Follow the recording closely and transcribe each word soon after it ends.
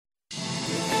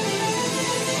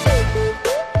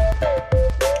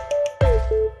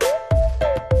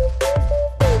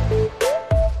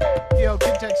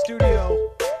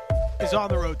is on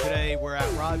the road today. We're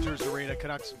at Rogers Arena,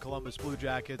 Canucks and Columbus Blue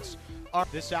Jackets.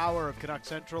 This hour of Canuck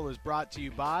Central is brought to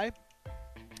you by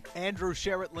Andrew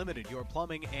Sherritt Limited, your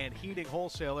plumbing and heating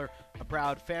wholesaler, a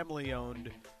proud family-owned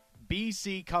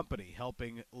BC company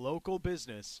helping local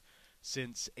business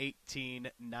since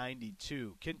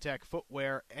 1892. Kintec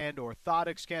Footwear and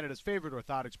Orthotics, Canada's favorite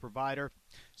orthotics provider,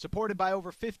 supported by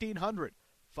over 1,500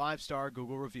 five-star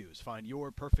Google reviews. Find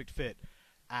your perfect fit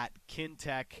at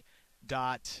kintec.net.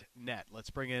 Let's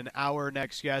bring in our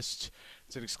next guest.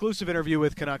 It's an exclusive interview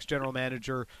with Canucks General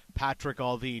Manager Patrik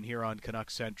Allvin here on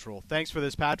Canucks Central. Thanks for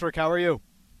this, Patrick. How are you?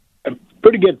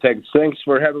 Pretty good, thanks. Thanks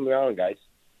for having me on, guys.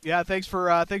 Yeah, thanks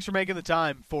for making the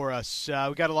time for us.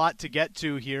 We got a lot to get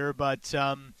to here, but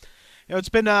it's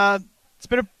been a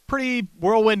pretty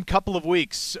whirlwind couple of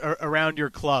weeks around your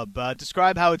club.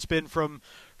 Describe how it's been from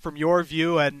your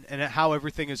view and how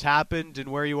everything has happened and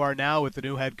where you are now with the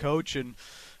new head coach and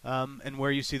where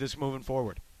you see this moving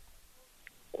forward.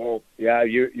 Well, yeah,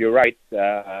 you're right.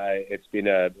 It's been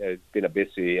a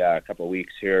busy couple of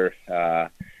weeks here.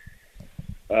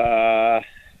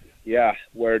 Yeah,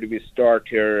 where do we start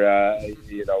here?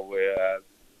 We're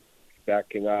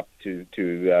backing up to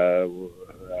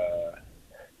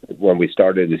when we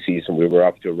started the season. We were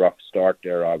off to a rough start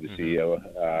there, obviously, with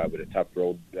a tough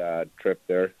road trip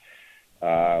there.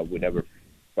 We never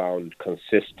found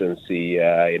consistency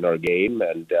in our game,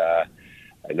 and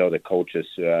I know the coaches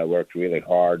worked really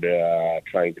hard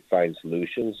trying to find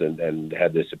solutions and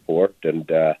had the support. And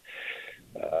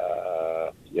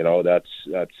that's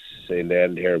in the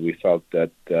end here. We felt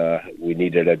that we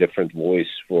needed a different voice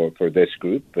for this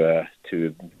group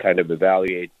to kind of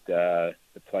evaluate the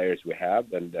players we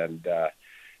have and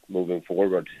moving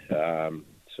forward.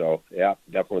 So yeah,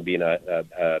 definitely been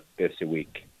a busy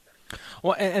week.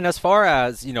 Well, and as far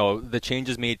as, the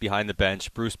changes made behind the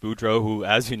bench, Bruce Boudreau, who,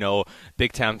 as you know,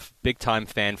 big time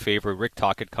fan favorite, Rick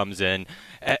Tocchet comes in.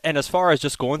 And as far as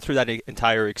just going through that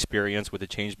entire experience with the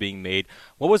change being made,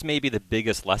 what was maybe the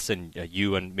biggest lesson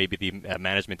you and maybe the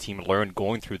management team learned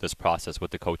going through this process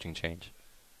with the coaching change?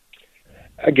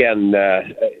 Again,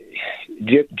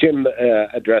 Jim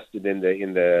addressed it in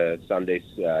the Sunday's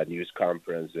news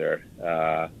conference there.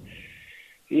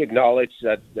 He acknowledged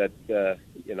that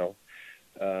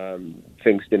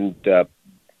things didn't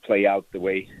play out the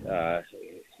way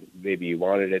maybe he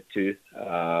wanted it to.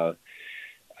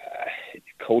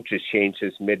 Coaches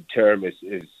changes midterm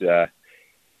is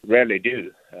rarely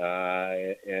do,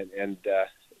 and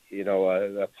I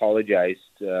apologized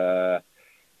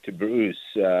to Bruce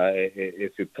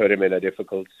if you put him in a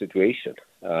difficult situation.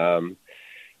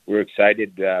 We're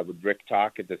excited with Rick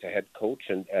Tocchet as a head coach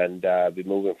and be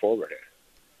moving forward here.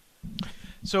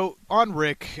 So on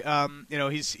Rick,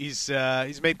 he's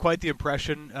made quite the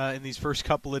impression in these first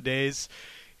couple of days.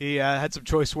 He had some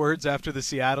choice words after the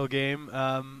Seattle game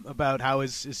about how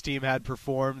his team had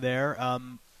performed there.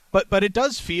 But it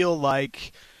does feel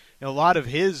like a lot of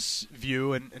his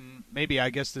view, and maybe I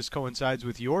guess this coincides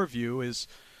with your view, is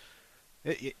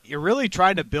you're really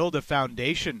trying to build a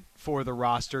foundation for the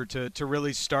roster to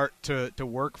really start to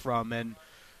work from, and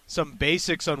some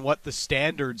basics on what the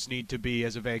standards need to be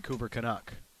as a Vancouver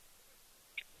Canuck.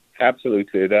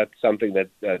 Absolutely. That's something that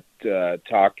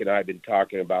Talk and I have been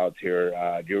talking about here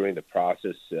during the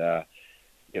process,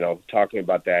 talking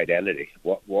about the identity.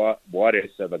 What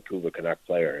is a Vancouver Canuck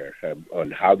player here?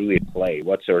 And how do we play?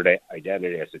 What's our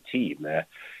identity as a team? A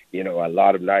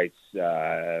lot of nights,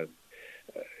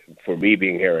 for me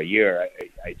being here a year,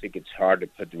 I think it's hard to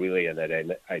put really an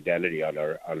identity on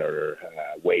our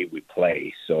way we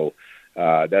play. So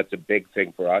that's a big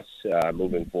thing for us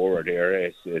moving forward here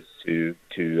is to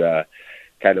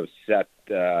kind of set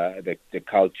the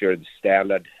culture, the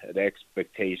standard, the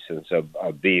expectations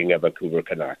of being a Vancouver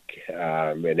Canuck.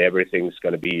 And everything's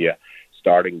going to be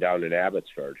starting down in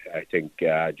Abbotsford. I think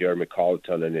Jeremy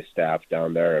Colleton and his staff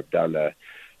down there have done a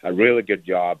really good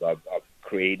job of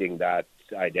creating that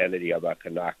identity of a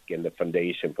Canuck and the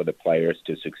foundation for the players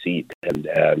to succeed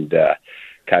and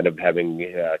kind of having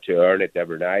to earn it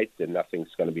every night, and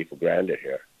nothing's going to be for granted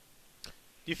here. Do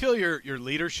you feel your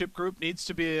leadership group needs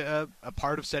to be a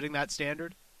part of setting that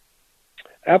standard?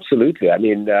 Absolutely. I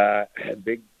mean, a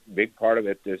big part of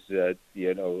it is,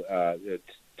 it's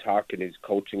Talk and his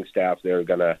coaching staff. They're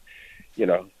going to,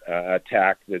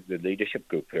 attack the leadership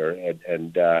group here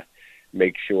and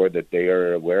make sure that they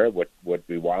are aware of what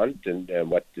we want and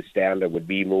what the standard would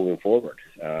be moving forward.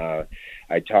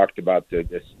 I talked about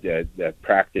the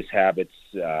practice habits,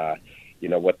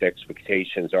 what the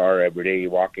expectations are every day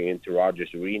walking into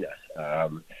Rogers Arena.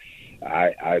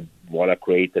 I want to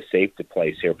create the safety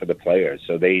place here for the players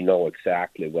so they know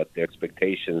exactly what the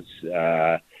expectations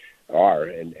are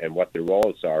and what their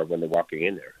roles are when they're walking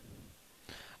in there.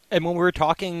 And when we were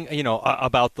talking,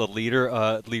 about the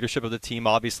leadership of the team,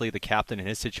 obviously the captain in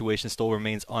his situation still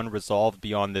remains unresolved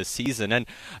beyond this season. And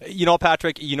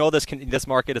Patrick, this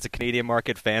market is a Canadian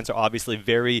market. Fans are obviously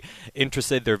very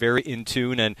interested. They're very in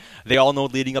tune, and they all know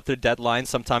leading up to the deadline,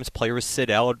 sometimes players sit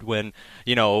out when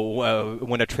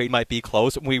when a trade might be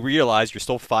close. We realize you're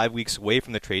still 5 weeks away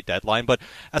from the trade deadline, but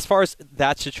as far as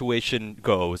that situation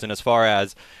goes, and as far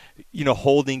as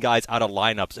holding guys out of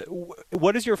lineups,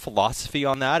 what is your philosophy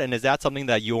on that? And is that something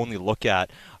that you only look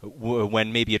at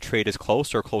when maybe a trade is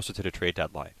close or closer to the trade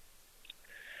deadline?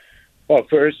 Well,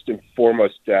 first and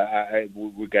foremost,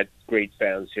 we got great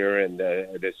fans here, and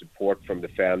the support from the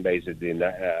fan base has been,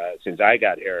 since I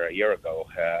got here a year ago,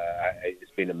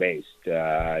 it's been amazed.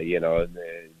 Day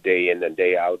in and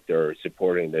day out, they're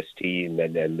supporting this team,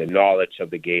 and the knowledge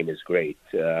of the game is great.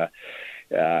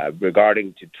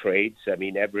 Regarding to trades, I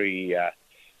mean, every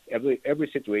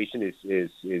situation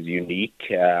is unique.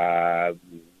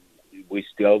 We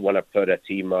still want to put a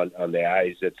team on the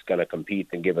ice that's going to compete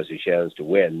and give us a chance to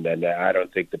win. And I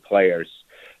don't think the players,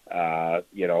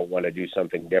 want to do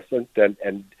something different.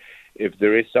 And if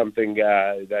there is something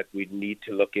that we need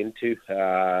to look into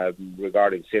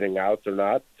regarding sitting out or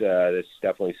not, that's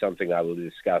definitely something I will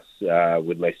discuss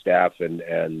with my staff and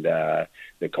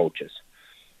the coaches.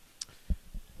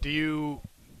 Do you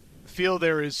feel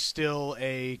there is still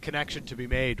a connection to be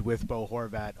made with Bo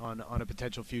Horvat on a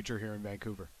potential future here in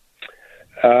Vancouver?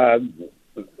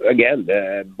 Again,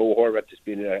 Bo Horvat has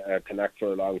been a Canuck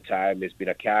for a long time. He's been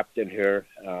a captain here.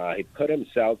 He put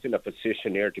himself in a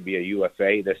position here to be a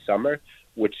UFA this summer,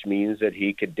 which means that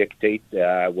he could dictate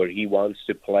where he wants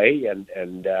to play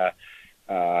and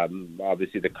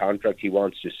obviously the contract he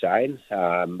wants to sign.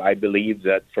 I believe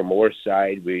that from our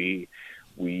side, we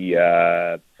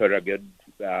put a good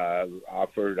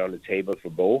offer on the table for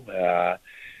Bo.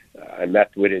 I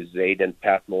met with his agent,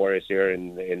 Pat Morris, here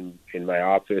in my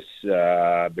office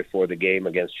before the game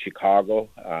against Chicago.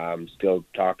 I'm still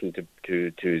talking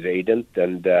to his agent,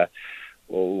 and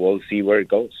we'll see where it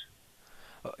goes.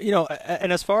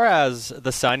 And as far as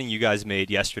the signing you guys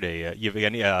made yesterday,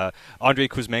 Andrei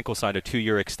Kuzmenko signed a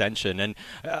 2-year extension, and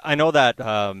I know that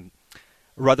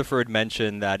Rutherford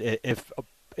mentioned that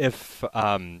if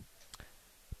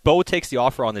Bo takes the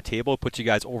offer on the table, puts you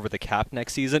guys over the cap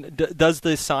next season, does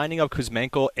the signing of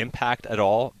Kuzmenko impact at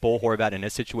all Bo Horvat in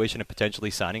his situation of potentially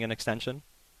signing an extension?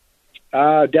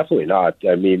 Definitely not.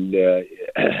 I mean,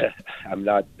 I'm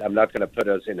not going to put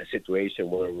us in a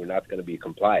situation where we're not going to be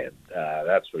compliant.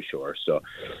 That's for sure. So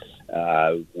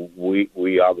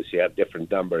we obviously have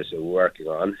different numbers that we're working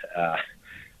on,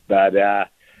 but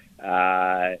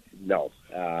no,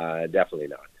 definitely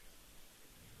not.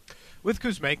 With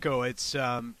Kuzmenko, it's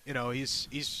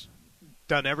he's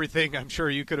done everything I'm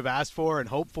sure you could have asked for and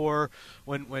hoped for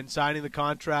when signing the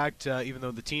contract. Even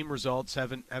though the team results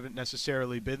haven't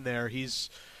necessarily been there, he's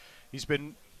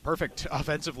been perfect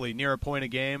offensively, near a point a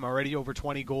game, already over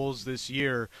 20 goals this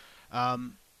year. The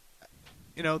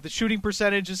shooting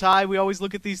percentage is high. We always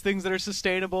look at these things that are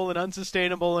sustainable and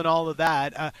unsustainable and all of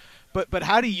that. But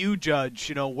how do you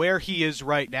judge, where he is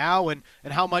right now and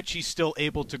how much he's still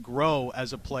able to grow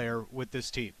as a player with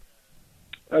this team?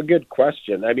 A good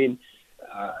question. I mean,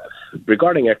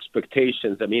 regarding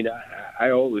expectations, I mean, I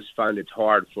always find it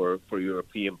hard for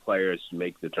European players to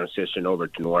make the transition over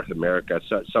to North America.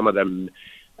 So some of them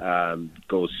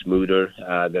go smoother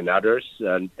than others.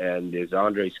 And in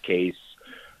Andrei's case,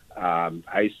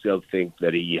 I still think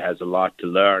that he has a lot to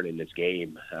learn in his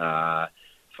game.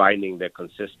 Finding the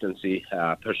consistency,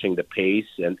 pushing the pace,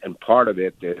 and part of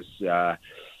it is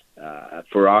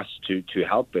for us to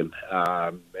help him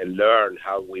and learn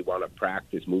how we want to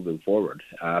practice moving forward,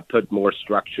 put more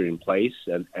structure in place,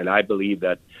 and I believe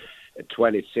that at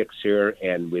 26 here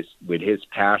and with his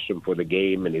passion for the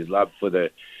game and his love for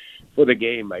the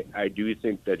game, I do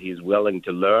think that he's willing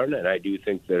to learn, and I do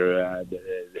think that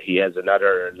he has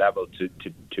another level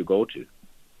to go to.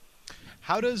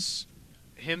 How does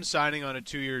him signing on a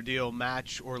 2-year deal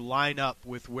match or line up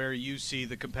with where you see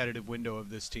the competitive window of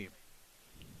this team?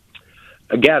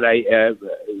 Again,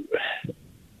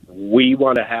 we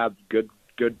want to have good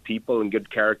people and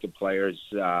good character players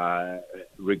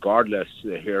regardless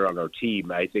here on our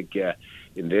team. I think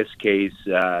in this case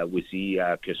we see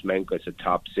Kuzmenko as a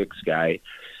top 6 guy,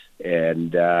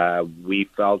 and we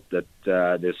felt that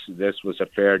this was a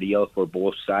fair deal for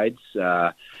both sides.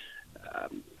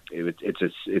 It's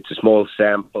a small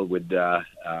sample with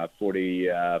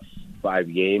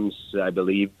 45 games, I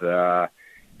believe.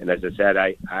 And as I said,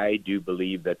 I do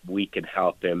believe that we can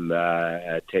help him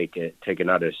take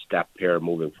another step here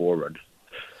moving forward.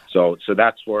 So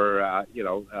that's where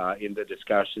in the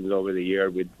discussions over the year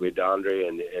with Andre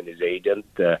and his agent,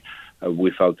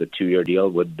 we felt the 2-year deal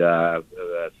would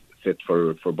fit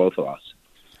for both of us.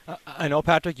 I know,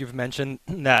 Patrick, you've mentioned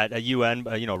that at UN,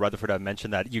 Rutherford have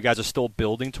mentioned that you guys are still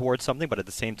building towards something, but at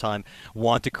the same time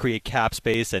want to create cap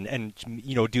space and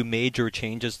do major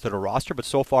changes to the roster. But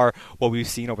so far, what we've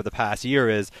seen over the past year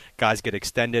is guys get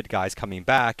extended, guys coming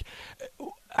back.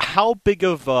 How big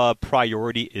of a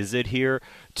priority is it here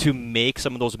to make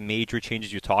some of those major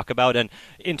changes you talk about? And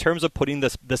in terms of putting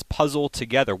this puzzle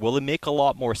together, will it make a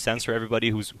lot more sense for everybody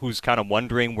who's kind of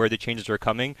wondering where the changes are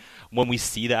coming when we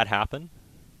see that happen?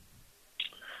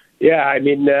 Yeah, I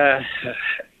mean,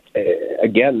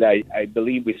 again, I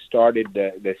believe we started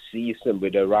the season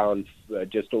with around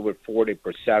just over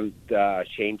 40%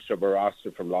 change of our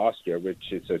roster from last year,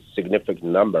 which is a significant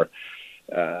number.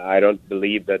 I don't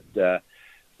believe that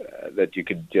you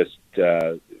could just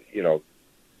turn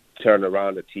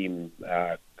around a team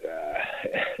as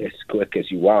quick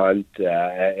as you want,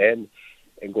 and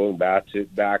going back to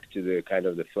the kind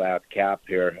of the flat cap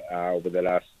here over the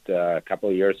last couple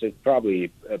of years, it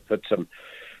probably put some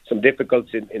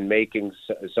difficulty in making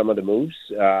some of the moves.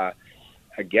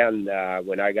 Again,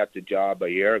 when I got the job a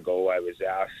year ago, I was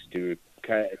asked to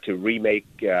remake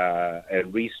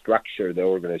and restructure the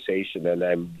organization, and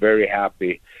I'm very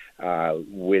happy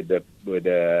with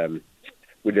the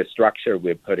structure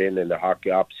we put in the hockey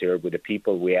ops here, with the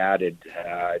people we added.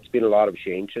 It's been a lot of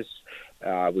changes.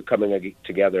 We're coming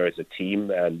together as a team,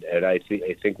 and I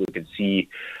think we can see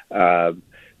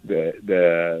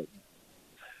the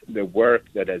work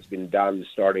that has been done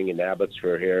starting in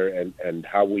Abbotsford here, and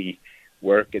how we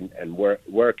work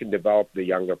and develop the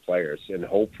younger players, and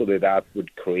hopefully that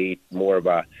would create more of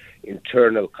a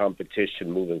internal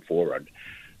competition moving forward.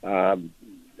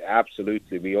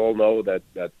 Absolutely, we all know that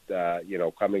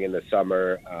coming in the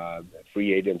summer,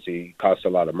 free agency costs a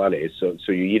lot of money. So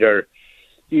you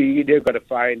either got to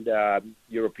find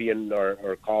European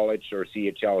or college or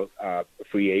CHL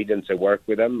free agents and work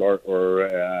with them,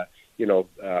 or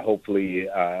hopefully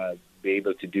be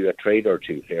able to do a trade or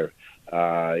two here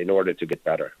in order to get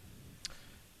better.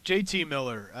 JT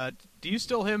Miller, do you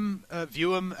still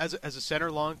view him as a center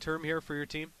long term here for your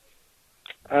team?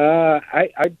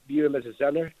 I view him as a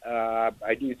center.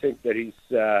 I do think that he's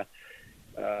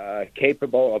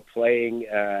capable of playing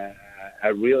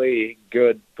a really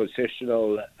good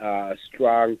positional,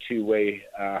 strong two-way,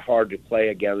 hard to play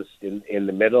against in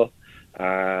the middle.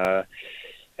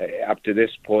 Up to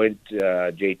this point,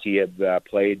 JT had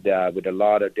played with a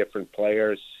lot of different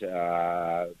players,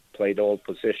 played all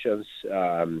positions.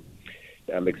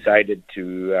 I'm excited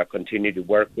to continue to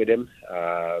work with him.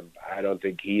 I don't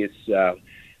think he is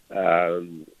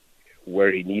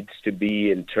where he needs to be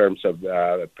in terms of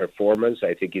performance.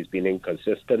 I think he's been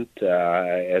inconsistent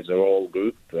as a whole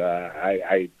group.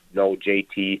 I know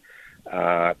JT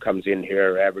comes in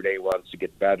here every day, wants to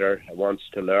get better, wants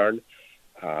to learn.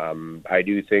 I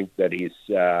do think that his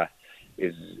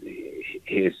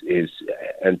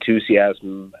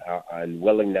enthusiasm and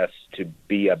willingness to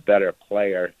be a better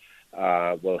player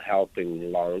will help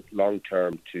him long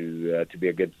term to be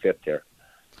a good fit there.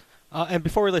 And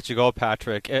before we let you go,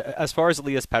 Patrick, as far as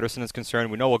Elias Pettersson is concerned,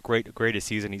 we know what great a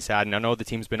season he's had, and I know the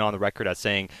team's been on the record as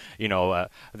saying, they're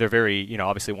very,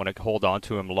 obviously want to hold on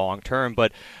to him long term.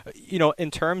 But,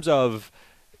 in terms of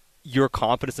your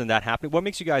confidence in that happening, what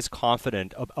makes you guys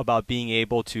confident about being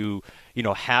able to,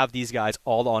 have these guys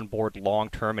all on board long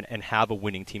term and have a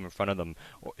winning team in front of them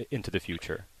into the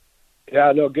future?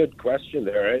 Yeah, no, good question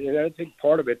there. And I think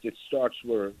part of it starts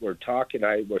we're talking.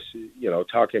 I was,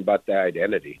 talking about the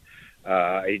identity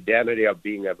of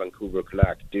being a Vancouver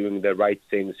Canuck, doing the right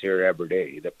things here every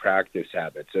day, the practice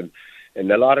habits,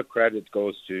 and a lot of credit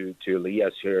goes to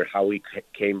Elias here, how he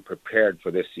came prepared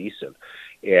for this season,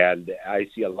 and I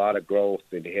see a lot of growth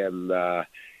in him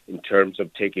in terms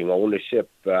of taking ownership.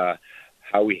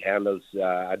 How he handles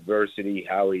adversity,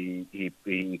 how he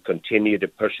continued to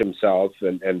push himself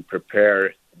and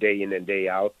prepare day in and day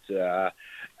out.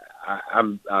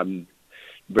 I'm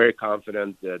very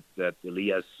confident that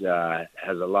Elias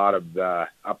has a lot of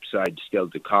upside still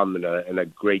to come and a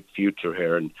great future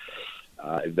here. And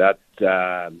that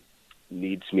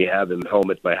needs me have him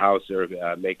home at my house or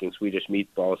making Swedish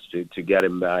meatballs to get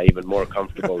him even more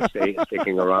comfortable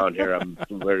sticking around here. I'm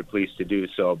very pleased to do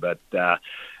so. But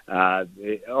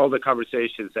all the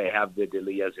conversations I have with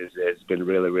Elias has been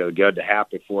really, really good.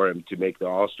 Happy for him to make the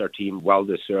All-Star team,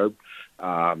 well-deserved.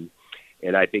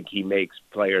 And I think he makes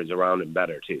players around him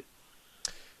better, too.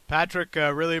 Patrick,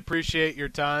 really appreciate your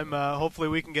time. Hopefully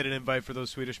we can get an invite for those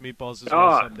Swedish meatballs as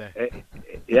well someday.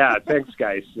 Yeah, thanks,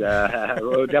 guys.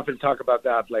 We'll definitely talk about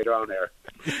that later on there.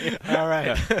 All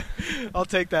right. I'll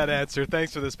take that answer.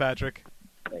 Thanks for this, Patrick.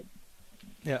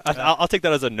 Yeah, I'll take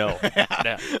that as a no.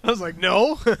 Yeah. I was like,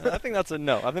 no? I think that's a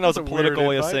no. I think that was a political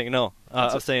way of saying no.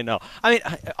 I mean,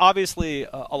 obviously,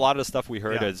 a lot of the stuff we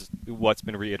heard is what's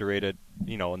been reiterated,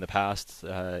 in the past,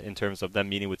 in terms of them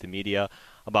meeting with the media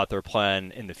about their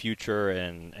plan in the future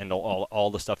and all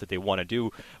the stuff that they want to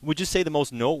do. Would you say the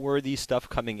most noteworthy stuff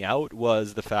coming out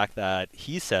was the fact that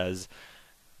he says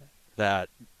that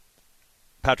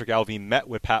Patrik Allvin met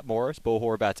with Pat Morris, Bo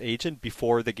Horvat's agent,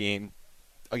 before the game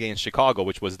against Chicago,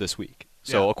 which was this week.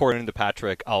 So according to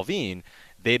Patrik Allvin,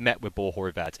 they met with Bo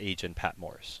Horvat's agent, Pat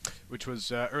Morris. Which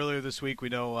was earlier this week. We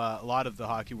know a lot of the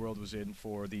hockey world was in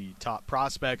for the top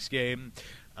prospects game.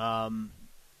 And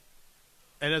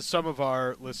as some of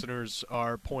our listeners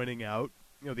are pointing out,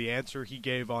 the answer he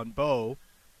gave on Bo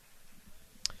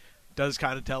does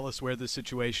kind of tell us where the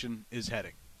situation is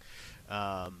heading.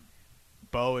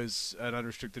 Bo is an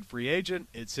unrestricted free agent.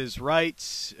 It's his right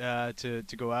to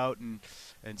go out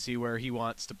and see where he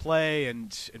wants to play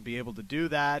and be able to do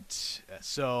that.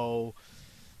 So,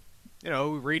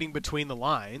 reading between the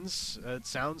lines, it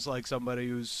sounds like somebody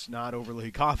who's not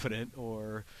overly confident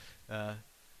or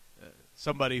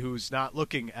somebody who's not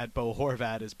looking at Bo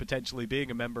Horvat as potentially being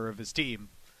a member of his team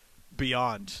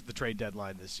beyond the trade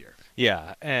deadline this year.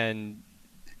 Yeah, and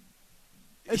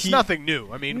it's nothing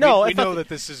new. I mean, no, we know that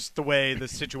this is the way the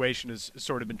situation has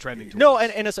sort of been trending towards. No,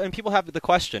 and people have the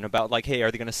question about, like, hey, are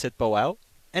they going to sit Bo out?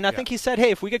 And I think he said,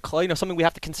 hey, if we get something we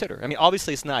have to consider. I mean,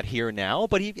 obviously it's not here now,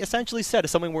 but he essentially said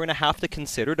it's something we're going to have to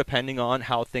consider depending on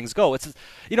how things go. It's,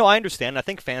 I understand. I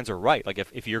think fans are right. Like,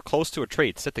 if you're close to a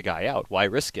trade, sit the guy out. Why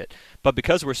risk it? But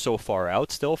because we're so far out,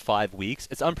 still 5 weeks,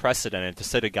 it's unprecedented to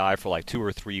sit a guy for like 2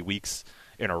 or 3 weeks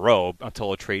in a row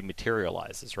until a trade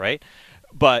materializes, right?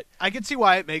 But I can see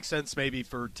why it makes sense maybe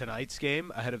for tonight's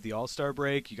game ahead of the All-Star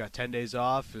break. You got 10 days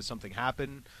off if something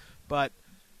happened. But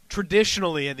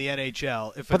traditionally in the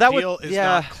NHL, if a deal is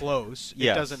not close, it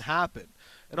doesn't happen.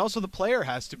 And also the player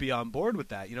has to be on board with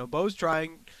that. Bo's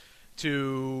trying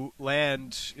to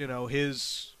land,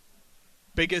 his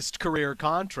biggest career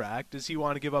contract. Does he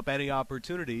want to give up any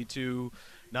opportunity to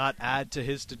not add to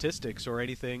his statistics or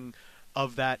anything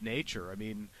of that nature? I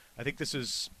mean, I think this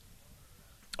is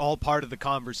all part of the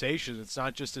conversation. It's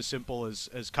not just as simple as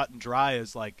cut and dry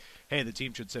as like, hey, the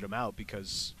team should sit him out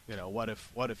because what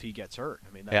if he gets hurt?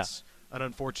 I mean, that's an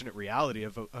unfortunate reality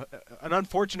of an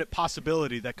unfortunate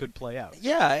possibility that could play out.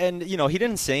 Yeah, and he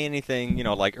didn't say anything.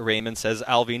 Like Raymond says,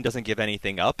 Allvin doesn't give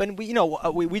anything up, and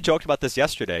we joked about this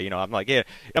yesterday. I'm like,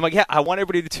 I want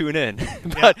everybody to tune in,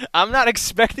 but I'm not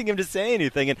expecting him to say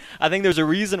anything. And I think there's a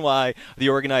reason why the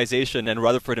organization and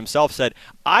Rutherford himself said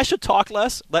I should talk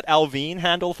less, let Allvin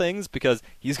handle things because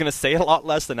he's going to say a lot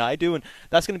less than I do, and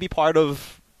that's going to be part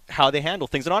of how they handle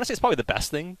things. And honestly, it's probably the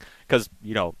best thing because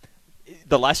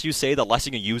the less you say, the less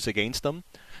you can use against them.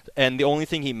 And the only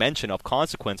thing he mentioned of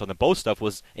consequence on the Bo stuff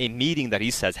was a meeting that he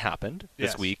says happened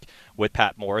this week with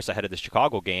Pat Morris ahead of the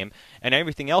Chicago game. And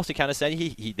everything else he kind of said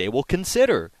they will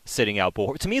consider sitting out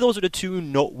Bo. To me, those are the two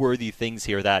noteworthy things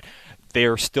here, that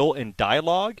they're still in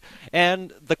dialogue.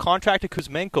 And the contract of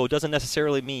Kuzmenko doesn't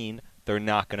necessarily mean they're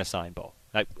not going to sign Bo.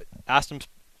 I asked him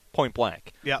point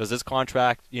blank. Does this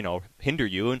contract, hinder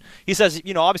you? And he says,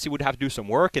 obviously we'd have to do some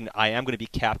work, and I am going to be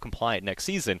cap compliant next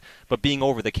season. But being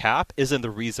over the cap isn't the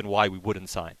reason why we wouldn't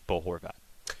sign Bo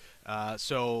Horvat.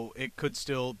 So it could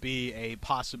still be a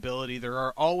possibility. There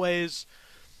are always,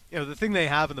 the thing they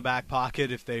have in the back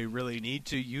pocket if they really need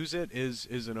to use it is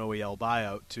an OEL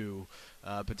buyout to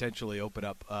potentially open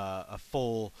up a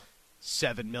full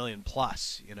 $7 million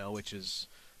plus, which is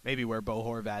maybe where Bo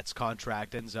Horvat's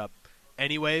contract ends up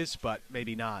anyways, but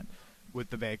maybe not with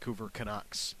the Vancouver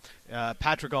Canucks.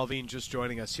 Patrik Allvin just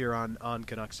joining us here on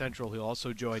Canucks Central. He'll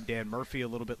also join Dan Murphy a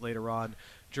little bit later on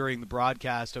during the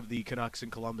broadcast of the Canucks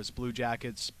and Columbus Blue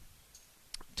Jackets.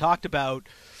 Talked about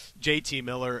JT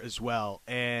Miller as well,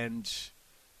 and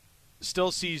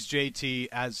still sees JT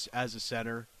as a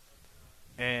center.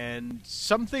 And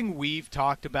something we've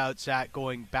talked about, Zach,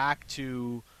 going back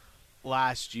to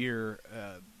last year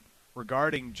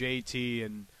regarding JT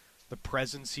and the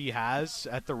presence he has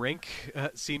at the rink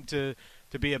seemed to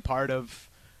be a part of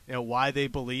why they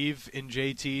believe in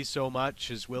JT so much,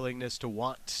 his willingness to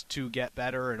want to get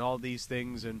better and all these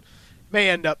things, and may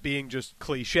end up being just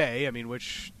cliche. I mean,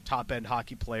 which top-end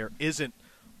hockey player isn't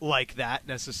like that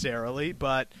necessarily,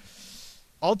 but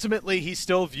ultimately he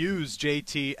still views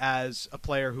JT as a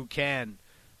player who can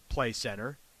play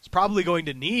center. He's probably going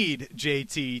to need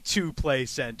JT to play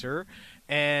center,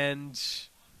 and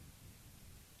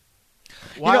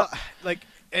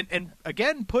and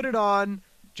again, put it on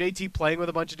JT playing with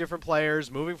a bunch of different players,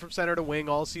 moving from center to wing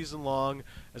all season long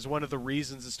as one of the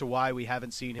reasons as to why we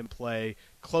haven't seen him play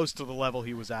close to the level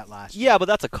he was at last year. Yeah, but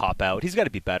that's a cop-out. He's got to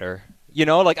be better. You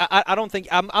know, like, I don't think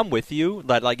 – I'm with you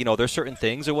that, like, you know, there's certain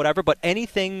things or whatever, but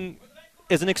anything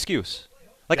is an excuse.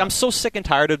 Like, I'm so sick and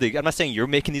tired of I'm not saying you're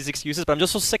making these excuses, but I'm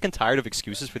just so sick and tired of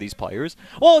excuses for these players.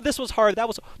 Oh, this was hard. That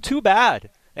was too bad.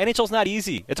 NHL's not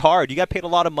easy. It's hard. You got paid a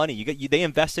lot of money. They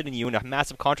invested in you in a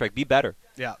massive contract. Be better.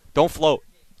 Yeah. Don't float.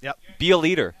 Yep. Be a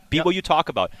leader. Be what you talk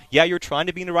about. Yeah, you're trying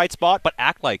to be in the right spot, but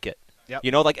act like it. Yep.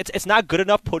 You know, like it's not good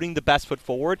enough putting the best foot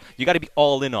forward. You got to be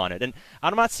all in on it, and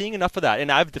I'm not seeing enough of that.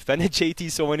 And I've defended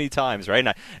JT so many times, right?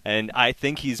 And I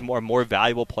think he's a more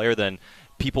valuable player than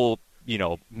people, you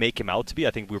know, make him out to be.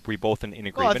 I think we're both in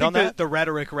agreement on that. The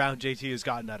rhetoric around JT has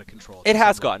gotten out of control. It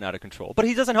has gotten out of control, but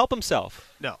he doesn't help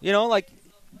himself. No. You know, like,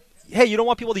 hey, you don't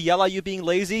want people to yell at you being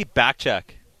lazy? Back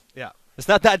check. Yeah. It's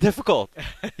not that difficult.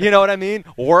 You know what I mean?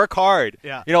 Work hard.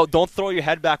 Yeah. You know, don't throw your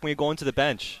head back when you go into the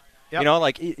bench. Yep. You know,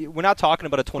 like, we're not talking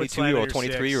about a 22-year-old,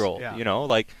 23-year-old. Yeah. You know,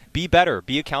 like, be better,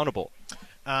 be accountable.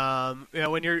 You know,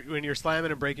 when you're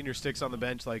slamming and breaking your sticks on the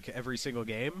bench like every single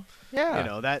game, yeah, you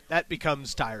know that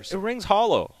becomes tiresome. It rings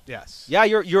hollow. Yes. Yeah,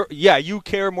 you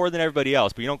care more than everybody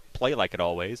else, but you don't play like it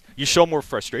always. You show more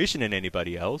frustration than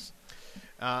anybody else.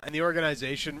 And the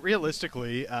organization,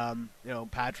 realistically, you know,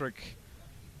 Patrick,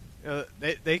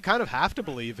 they kind of have to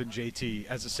believe in JT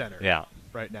as a center. Yeah.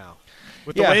 Right now,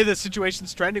 with the way the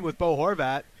situation's trending with Bo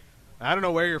Horvat, I don't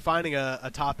know where you're finding a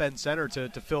top end center to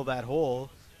fill that hole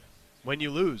when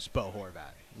you lose Bo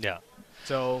Horvat. Yeah.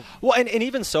 So well, and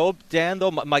even so, Dan, though,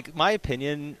 my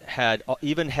opinion had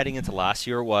even heading into last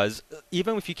year was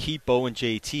even if you keep Bo and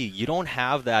JT, you don't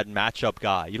have that matchup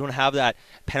guy. You don't have that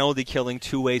penalty killing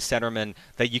two-way centerman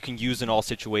that you can use in all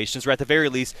situations, or at the very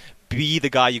least, be the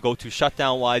guy you go to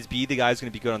shutdown wise, be the guy who's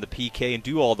going to be good on the PK and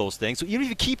do all those things. So even if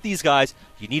you keep these guys,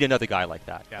 you need another guy like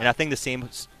that. Yeah. And I think the same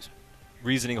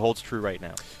reasoning holds true right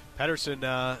now.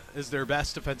 Pettersson is their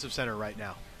best defensive center right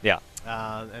now. Yeah.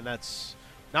 And that's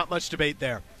not much debate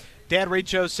there. Dan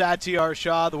Riccio, Satyar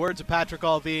Shah, the words of Patrick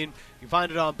Allvin. You can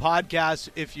find it on podcast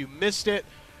if you missed it.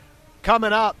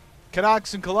 Coming up,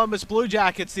 Canucks and Columbus Blue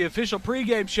Jackets, the official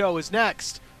pregame show is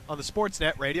next on the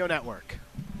Sportsnet Radio Network.